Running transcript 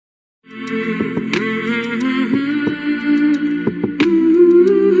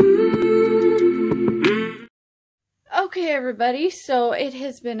Okay, everybody, so it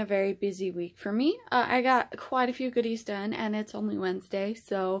has been a very busy week for me. I got quite a few goodies done, and it's only Wednesday,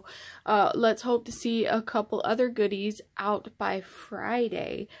 so let's hope to see a couple other goodies out by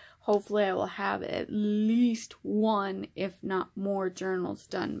Friday. Hopefully, I will have at least one, if not more, journals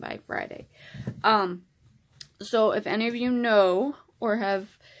done by Friday. So if any of you know or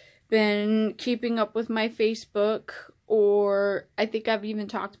have been keeping up with my Facebook, or I think I've even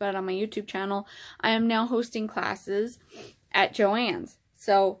talked about it on my YouTube channel, I am now hosting classes at Joann's.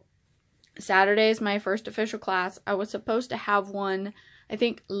 So Saturday is my first official class. I was supposed to have one, I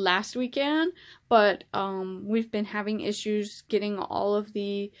think, last weekend, but we've been having issues getting all of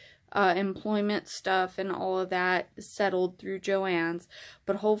the employment stuff and all of that settled through Joann's.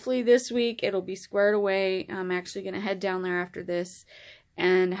 But hopefully this week it'll be squared away. I'm actually going to head down there after this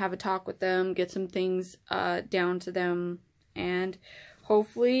and have a talk with them, get some things down to them, and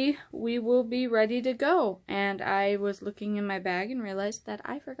hopefully we will be ready to go. And I was looking in my bag and realized that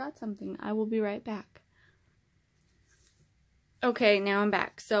I forgot something. I will be right back. Okay, now I'm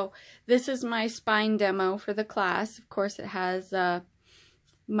back. So this is my spine demo for the class. Of course, it has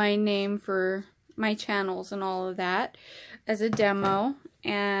my name for my channels and all of that as a demo,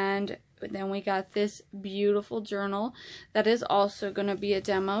 and then we got this beautiful journal that is also going to be a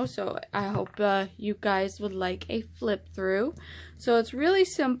demo, so I hope you guys would like a flip through. So it's really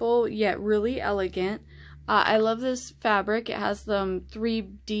simple yet really elegant. I love this fabric. It has the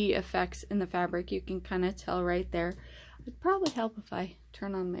 3D effects in the fabric. You can kind of tell right there. It'd probably help if I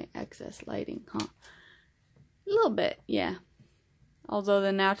turn on my excess lighting, huh? A little bit, yeah. Although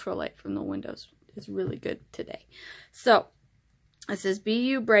the natural light from the windows is really good today. So it says, "Be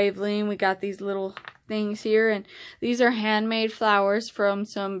you bravely," and we got these little things here, and these are handmade flowers from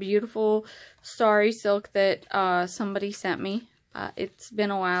some beautiful sari silk that somebody sent me. It's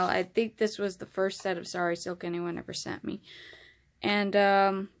been a while. I think this was the first set of sari silk anyone ever sent me. And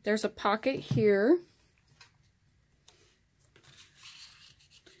there's a pocket here.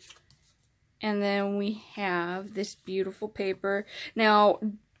 And then we have this beautiful paper. Now,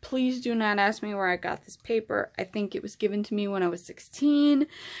 please do not ask me where I got this paper. I think it was given to me when I was 16.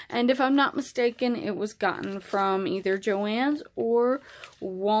 And if I'm not mistaken, it was gotten from either Joann's or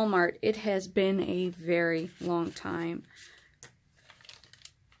Walmart. It has been a very long time.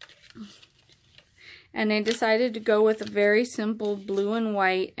 And I decided to go with a very simple blue and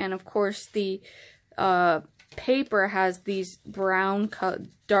white. And of course, the paper has these brown,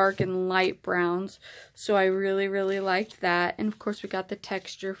 dark and light browns, so I really liked that. And of course we got the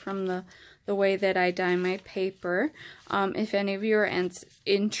texture from the way that I dye my paper. If any of you are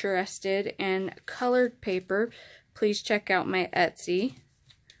interested in colored paper, please check out my Etsy,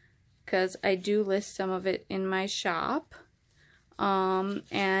 because I do list some of it in my shop.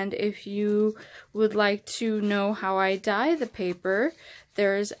 And if you would like to know how I dye the paper,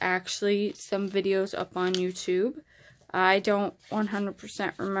 there's actually some videos up on YouTube. I don't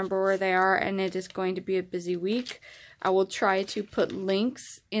 100% remember where they are, and it is going to be a busy week. I will try to put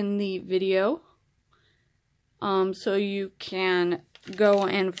links in the video so you can go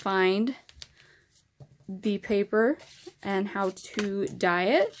and find the paper and how to dye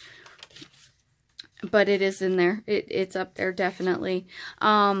it. But it is in there. It's up there, definitely.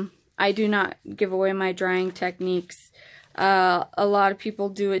 I do not give away my drying techniques. A lot of people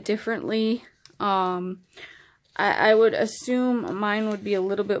do it differently. I would assume mine would be a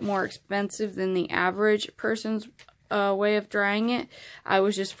little bit more expensive than the average person's way of drying it. I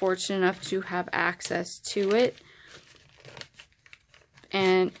was just fortunate enough to have access to it.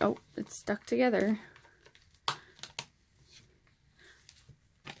 And, oh, it's stuck together.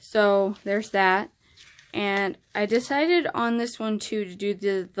 So, there's that. And I decided on this one too to do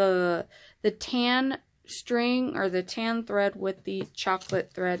the tan string or the tan thread with the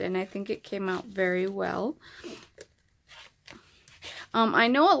chocolate thread, and I think it came out very well. I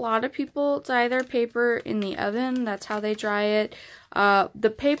know a lot of people dye their paper in the oven. That's how they dry it.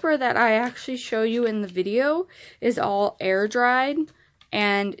 The paper that I actually show you in the video is all air dried.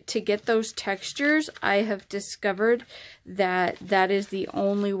 And to get those textures, I have discovered that that is the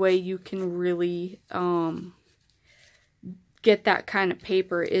only way you can really get that kind of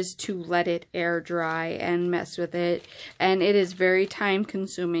paper, is to let it air dry and mess with it. And it is very time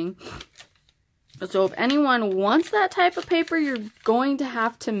consuming. So if anyone wants that type of paper, you're going to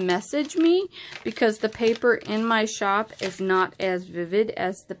have to message me, because the paper in my shop is not as vivid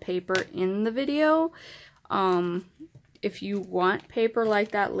as the paper in the video. If you want paper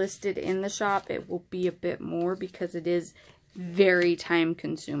like that listed in the shop, it will be a bit more because it is very time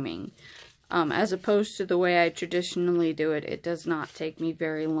consuming. As opposed to the way I traditionally do it, it does not take me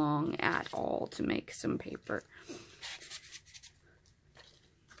very long at all to make some paper.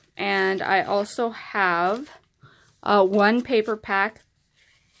 And I also have one paper pack.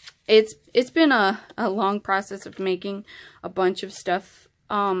 It's been a long process of making a bunch of stuff.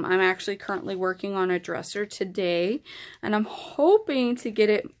 I'm actually currently working on a dresser today, and I'm hoping to get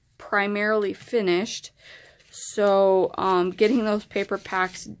it primarily finished. So getting those paper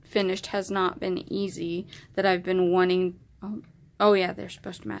packs finished has not been easy. That I've been wanting. Oh yeah, they're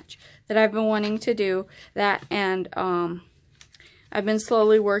supposed to match. That I've been wanting to do that, and I've been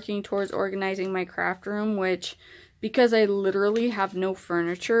slowly working towards organizing my craft room, which, because I literally have no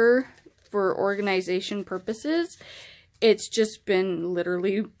furniture for organization purposes, it's just been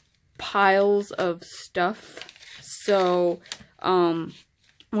literally piles of stuff. So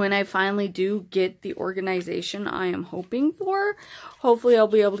when I finally do get the organization I am hoping for, hopefully I'll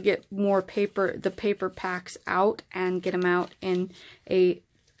be able to get more the paper packs out and get them out in a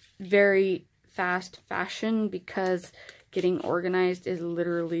very fast fashion, because getting organized is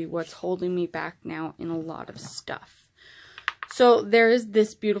literally what's holding me back now in a lot of stuff. So there is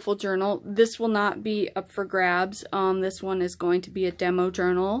this beautiful journal. This will not be up for grabs. This one is going to be a demo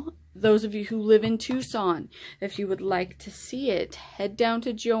journal. Those of you who live in Tucson, if you would like to see it, head down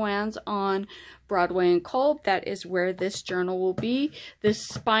to Joann's on Broadway and Culp. That is where this journal will be. This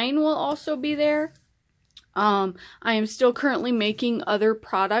spine will also be there. I am still currently making other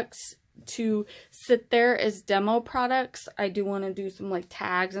products to sit there as demo products. I do want to do some like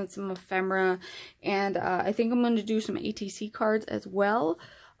tags and some ephemera, and I think I'm going to do some ATC cards as well.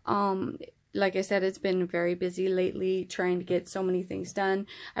 Like I said, it's been very busy lately trying to get so many things done.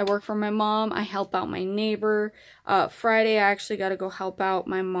 I work for my mom. I help out my neighbor. Friday I actually got to go help out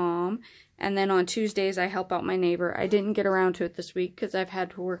my mom, and then on Tuesdays I help out my neighbor. I didn't get around to it this week because I've had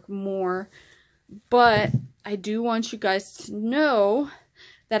to work more, but I do want you guys to know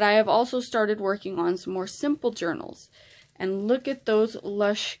that I have also started working on some more simple journals. And look at those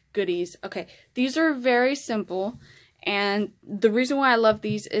lush goodies. Okay, these are very simple, and the reason why I love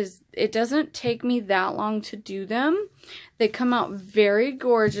these is it doesn't take me that long to do them. They come out very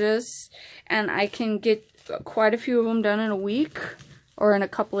gorgeous, and I can get quite a few of them done in a week or in a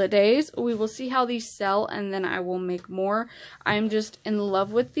couple of days. We will see how these sell, and then I will make more. I'm just in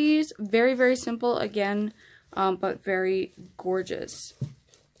love with these. Very, very simple again, but very gorgeous.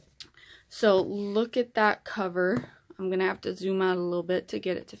 So look at that cover. I'm going to have to zoom out a little bit to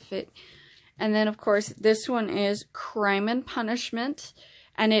get it to fit. And then, of course, this one is Crime and Punishment,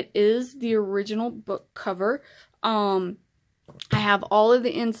 and it is the original book cover. I have all of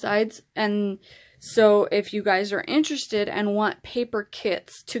the insides, and so if you guys are interested and want paper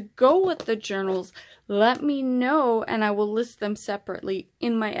kits to go with the journals, let me know, and I will list them separately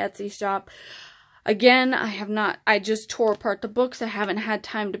in my Etsy shop. Again, I just tore apart the books. I haven't had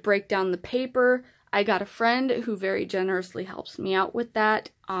time to break down the paper. I got a friend who very generously helps me out with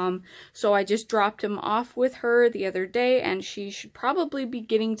that. So I just dropped him off with her the other day, and she should probably be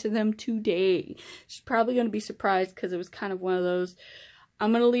getting to them today. She's probably going to be surprised because it was kind of one of those,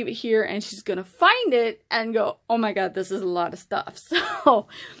 I'm going to leave it here and she's going to find it and go, oh my god, this is a lot of stuff. So,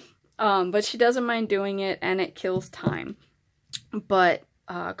 but she doesn't mind doing it, and it kills time. But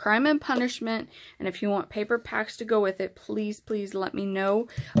Crime and Punishment, and if you want paper packs to go with it, please let me know.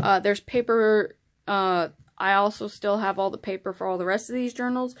 There's paper, I also still have all the paper for all the rest of these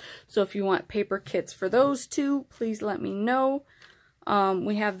journals, so if you want paper kits for those too, please let me know.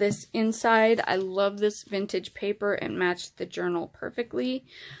 We have this inside. I love this vintage paper, and matched the journal perfectly.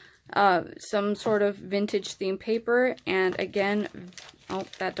 Some sort of vintage theme paper, and again, oh,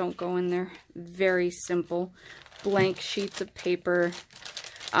 that don't go in there. Very simple blank sheets of paper.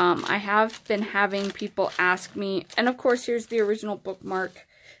 I have been having people ask me, and of course here's the original bookmark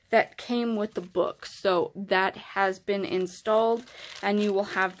that came with the book, so that has been installed, and you will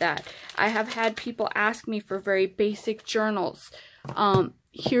have that. I have had people ask me for very basic journals.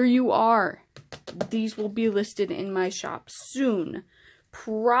 Here you are. These will be listed in my shop soon.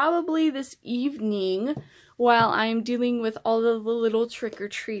 Probably this evening, while I'm dealing with all of the little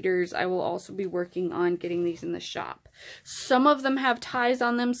trick-or-treaters, I will also be working on getting these in the shop. Some of them have ties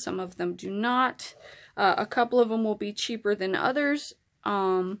on them, some of them do not. A couple of them will be cheaper than others.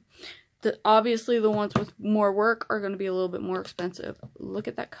 Obviously the ones with more work are going to be a little bit more expensive. Look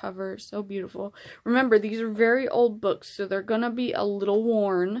at that cover, so beautiful. Remember, these are very old books, so they're going to be a little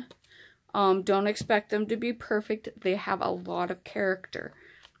worn. Don't expect them to be perfect. They have a lot of character.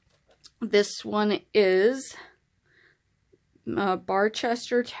 This one is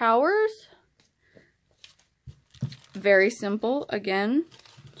Barchester Towers. Very simple, again.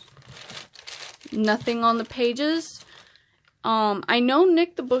 Nothing on the pages. I know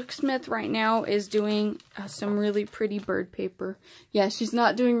Nick the Booksmith right now is doing some really pretty bird paper. Yeah, she's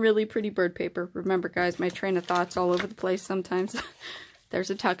not doing really pretty bird paper. Remember, guys, my train of thought's all over the place sometimes. There's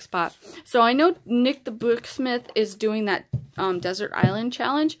a tuck spot. So I know Nick the Booksmith is doing that Desert Island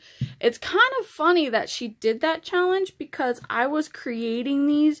challenge. It's kind of funny that she did that challenge because I was creating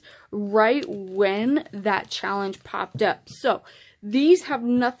these right when that challenge popped up. So these have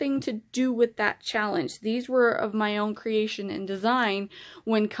nothing to do with that challenge. These were of my own creation and design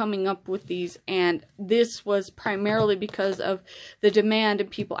when coming up with these. And this was primarily because of the demand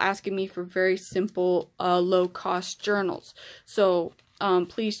and people asking me for very simple, low-cost journals. So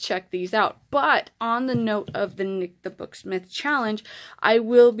please check these out. But on the note of the Nick the Booksmith challenge, I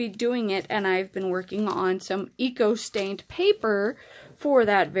will be doing it, and I've been working on some eco-stained paper for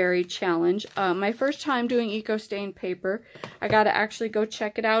that very challenge. My first time doing eco-stained paper. I gotta actually go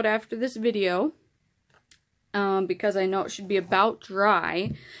check it out after this video because I know it should be about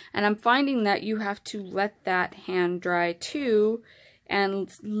dry, and I'm finding that you have to let that hand dry too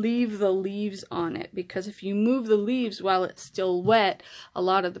and leave the leaves on it, because if you move the leaves while it's still wet, a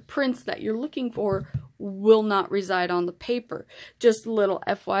lot of the prints that you're looking for will not reside on the paper. Just a little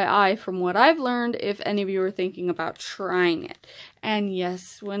FYI from what I've learned if any of you are thinking about trying it. And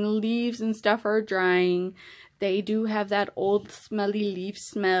yes, when leaves and stuff are drying, they do have that old smelly leaf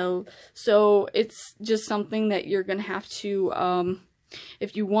smell. So it's just something that you're going to have to,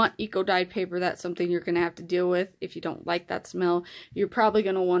 if you want eco-dyed paper, that's something you're going to have to deal with. If you don't like that smell, you're probably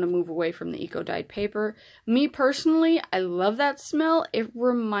going to want to move away from the eco-dyed paper. Me personally, I love that smell. It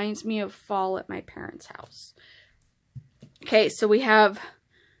reminds me of fall at my parents' house. Okay, so we have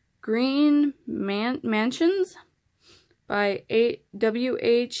Green Mansions by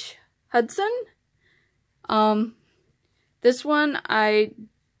W.H. Hudson. This one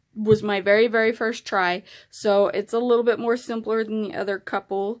was my very first try, so it's a little bit more simpler than the other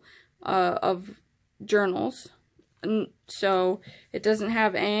couple of journals, and so it doesn't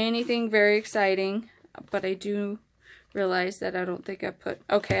have anything very exciting, but I do realize that I don't think I put,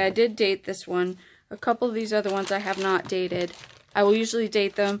 okay, I did date this one. A couple of these other ones I have not dated. I will usually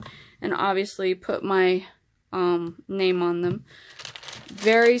date them and obviously put my name on them.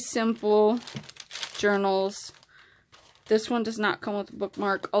 Very simple journals. This one does not come with a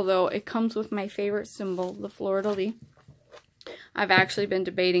bookmark, although it comes with my favorite symbol, the fleur-de-lis. I've actually been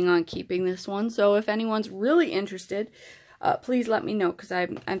debating on keeping this one, so if anyone's really interested, please let me know, because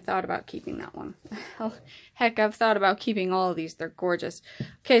I've thought about keeping that one. Heck, I've thought about keeping all of these. They're gorgeous.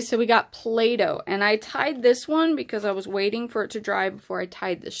 Okay, so we got Play-Doh, and I tied this one because I was waiting for it to dry before I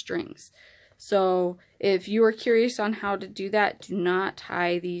tied the strings. So if you are curious on how to do that, do not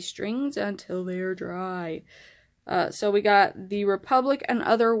tie these strings until they are dry. So we got The Republic and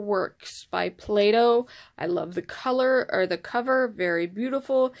Other Works by Play-Doh. I love the color, or the cover, very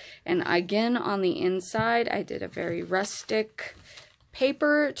beautiful. And again, on the inside, I did a very rustic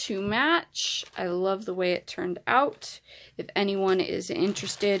paper to match. I love the way it turned out. If anyone is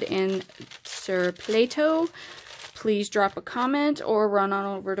interested in Sir Play-Doh, please drop a comment or run on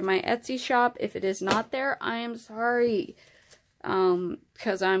over to my Etsy shop. If it is not there, I am sorry.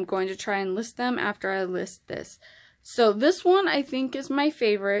 Because I'm going to try and list them after I list this. So this one I think is my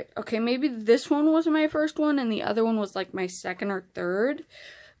favorite. Okay, maybe this one was my first one and the other one was like my second or third.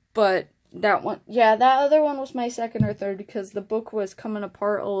 But that one, yeah, that other one was my second or third because the book was coming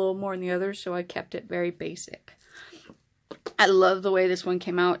apart a little more than the others, so I kept it very basic. I love the way this one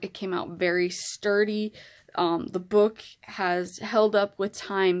came out. It came out very sturdy. The book has held up with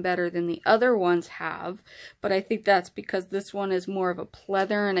time better than the other ones have, but I think that's because this one is more of a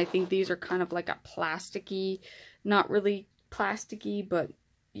pleather, and I think these are kind of like a plasticky, not really plasticky, but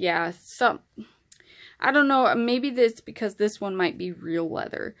yeah, I don't know, maybe it's because this one might be real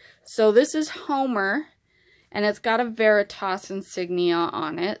leather. So this is Homer, and it's got a Veritas insignia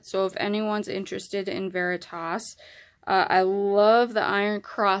on it, so if anyone's interested in Veritas, I love the iron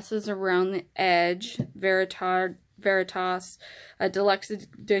crosses around the edge. Veritas, a deluxe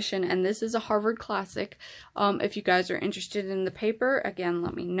edition, and this is a Harvard classic. If you guys are interested in the paper, again,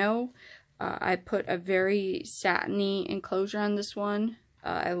 let me know. I put a very satiny enclosure on this one.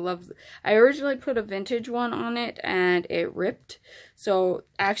 I originally put a vintage one on it and it ripped. So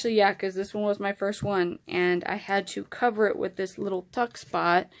actually, yeah, because this one was my first one and I had to cover it with this little tuck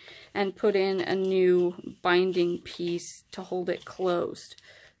spot and put in a new binding piece to hold it closed.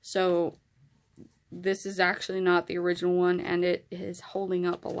 So this is actually not the original one and it is holding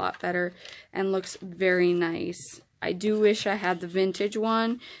up a lot better and looks very nice. I do wish I had the vintage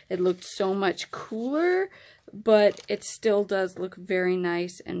one. It looked so much cooler. but it still does look very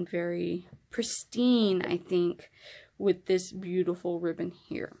nice and very pristine, I think, with this beautiful ribbon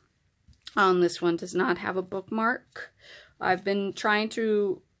here. This one does not have a bookmark. I've been trying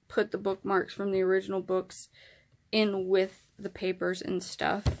to put the bookmarks from the original books in with the papers and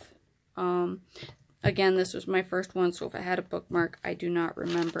stuff. Again, this was my first one, so if I had a bookmark, I do not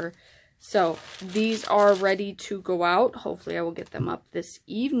remember. So these are ready to go out. Hopefully I will get them up this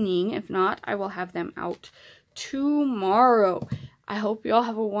evening. If not, I will have them out tomorrow. I hope you all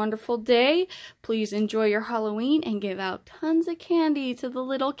have a wonderful day. Please enjoy your Halloween and give out tons of candy to the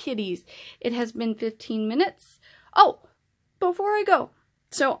little kitties. It has been 15 minutes. Oh, before I go,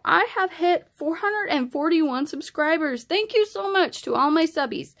 so I have hit 441 subscribers. Thank you so much to all my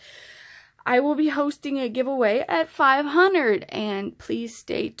subbies. I will be hosting a giveaway at 500, and please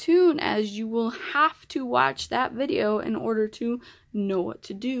stay tuned, as you will have to watch that video in order to know what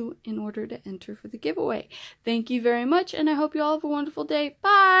to do in order to enter for the giveaway. Thank you very much, and I hope you all have a wonderful day.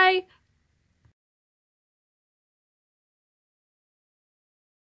 Bye!